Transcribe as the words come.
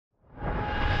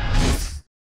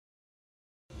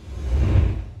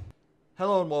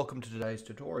Hello and welcome to today's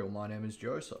tutorial. My name is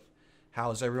Joseph.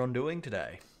 How is everyone doing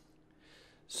today?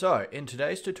 So, in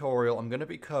today's tutorial, I'm going to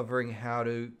be covering how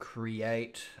to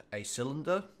create a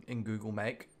cylinder in Google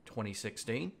Make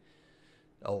 2016,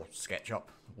 or SketchUp,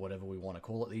 whatever we want to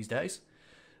call it these days.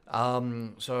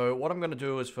 So what I'm going to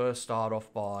do is first start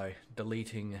off by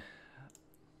deleting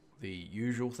the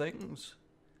usual things.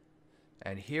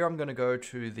 And here I'm going to go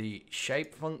to the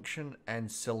shape function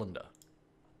and cylinder.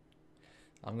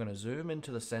 I'm going to zoom into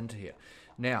the center here.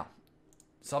 Now,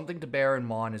 something to bear in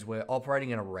mind is we're operating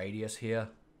in a radius here,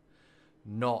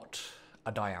 not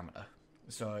a diameter.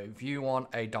 So if you want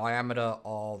a diameter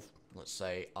of, let's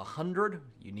say, 100,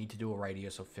 you need to do a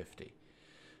radius of 50.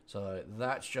 So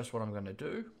that's just what I'm going to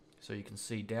do. So you can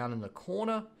see down in the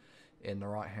corner in the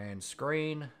right hand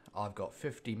screen, I've got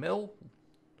 50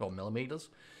 millimeters.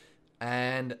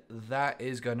 And that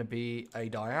is going to be a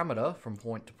diameter from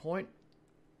point to point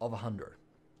of 100.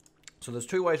 So there's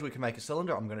two ways we can make a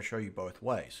cylinder. I'm going to show you both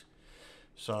ways.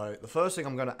 So the first thing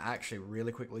I'm going to actually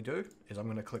really quickly do is I'm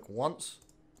going to click once,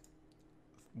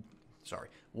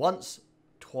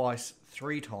 twice,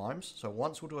 3 times. So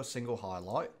once we'll do a single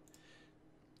highlight,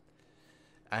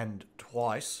 and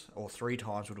twice or 3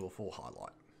 times we'll do a full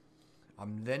highlight.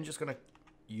 I'm then just going to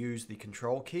use the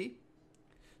control key.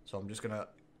 So I'm just going to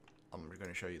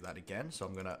show you that again. So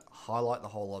I'm going to highlight the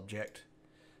whole object,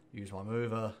 use my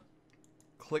mover,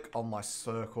 click on my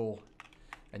circle,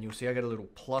 and you'll see I get a little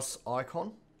plus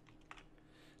icon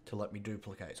to let me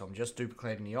duplicate. So I'm just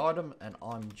duplicating the item, and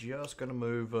I'm just going to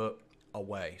move it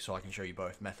away so I can show you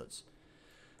both methods.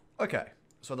 Okay,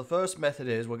 so the first method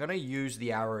is we're going to use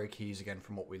the arrow keys again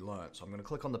from what we learned. So I'm going to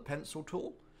click on the pencil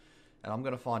tool, and I'm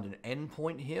going to find an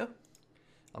endpoint here.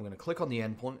 I'm going to click on the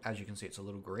endpoint. As you can see, it's a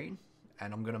little green,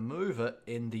 and I'm going to move it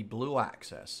in the blue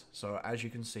axis. So as you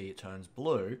can see, it turns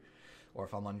blue. Or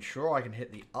if I'm unsure, I can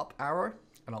hit the up arrow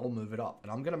and I'll move it up.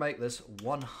 And I'm going to make this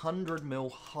 100 mil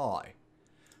high,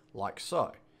 like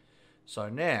so. So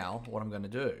now what I'm going to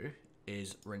do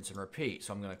is rinse and repeat.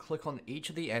 So I'm going to click on each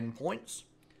of the endpoints.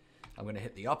 I'm going to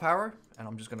hit the up arrow and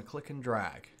I'm just going to click and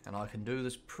drag. And I can do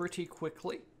this pretty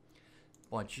quickly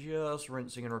by just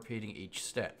rinsing and repeating each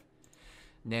step.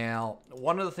 Now,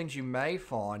 one of the things you may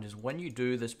find is when you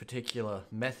do this particular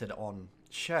method on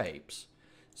shapes,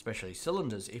 especially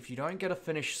cylinders, if you don't get a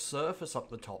finished surface up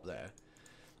the top there,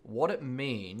 what it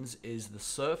means is the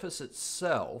surface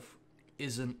itself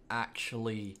isn't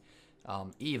actually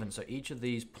even. So each of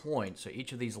these points, so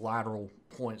each of these lateral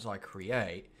points I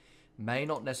create may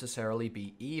not necessarily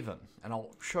be even. And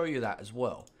I'll show you that as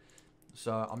well.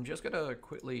 So I'm just going to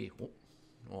quickly,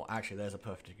 well actually there's a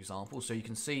perfect example. So you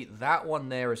can see that one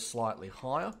there is slightly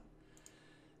higher.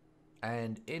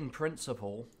 And in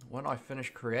principle, when I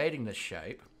finish creating this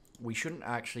shape, we shouldn't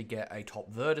actually get a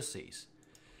top vertices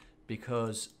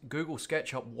because Google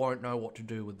SketchUp won't know what to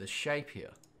do with this shape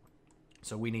here.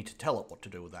 So we need to tell it what to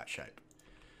do with that shape.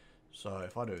 So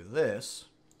if I do this,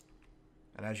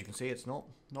 and as you can see, it's not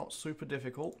super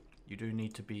difficult. You do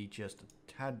need to be just a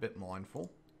tad bit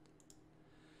mindful.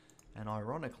 And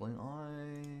ironically,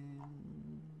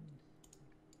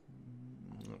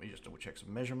 let me just double check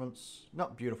some measurements.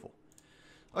 Not beautiful.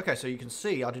 Okay, so you can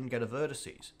see I didn't get a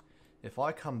vertices. If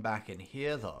I come back in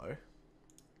here though,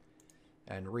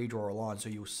 and redraw a line, so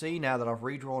you'll see now that I've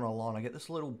redrawn a line, I get this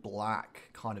little black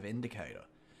kind of indicator,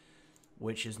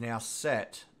 which is now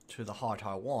set to the height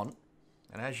I want.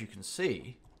 And as you can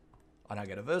see, I now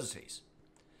get a vertices.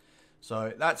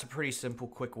 So that's a pretty simple,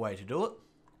 quick way to do it.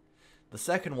 The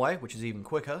second way, which is even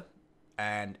quicker,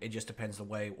 and it just depends the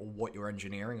way or what you're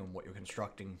engineering and what you're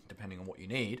constructing, depending on what you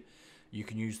need, you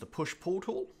can use the push-pull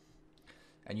tool.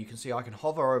 And you can see I can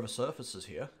hover over surfaces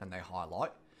here, and they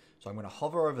highlight. So I'm going to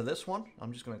hover over this one.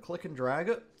 I'm just going to click and drag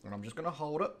it, and I'm just going to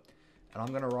hold it. And I'm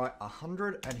going to write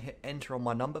 100 and hit enter on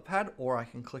my number pad, or I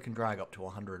can click and drag up to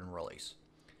 100 and release.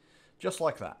 Just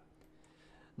like that.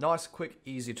 Nice, quick,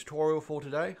 easy tutorial for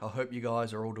today. I hope you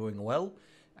guys are all doing well,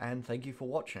 and thank you for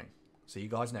watching. See you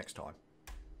guys next time.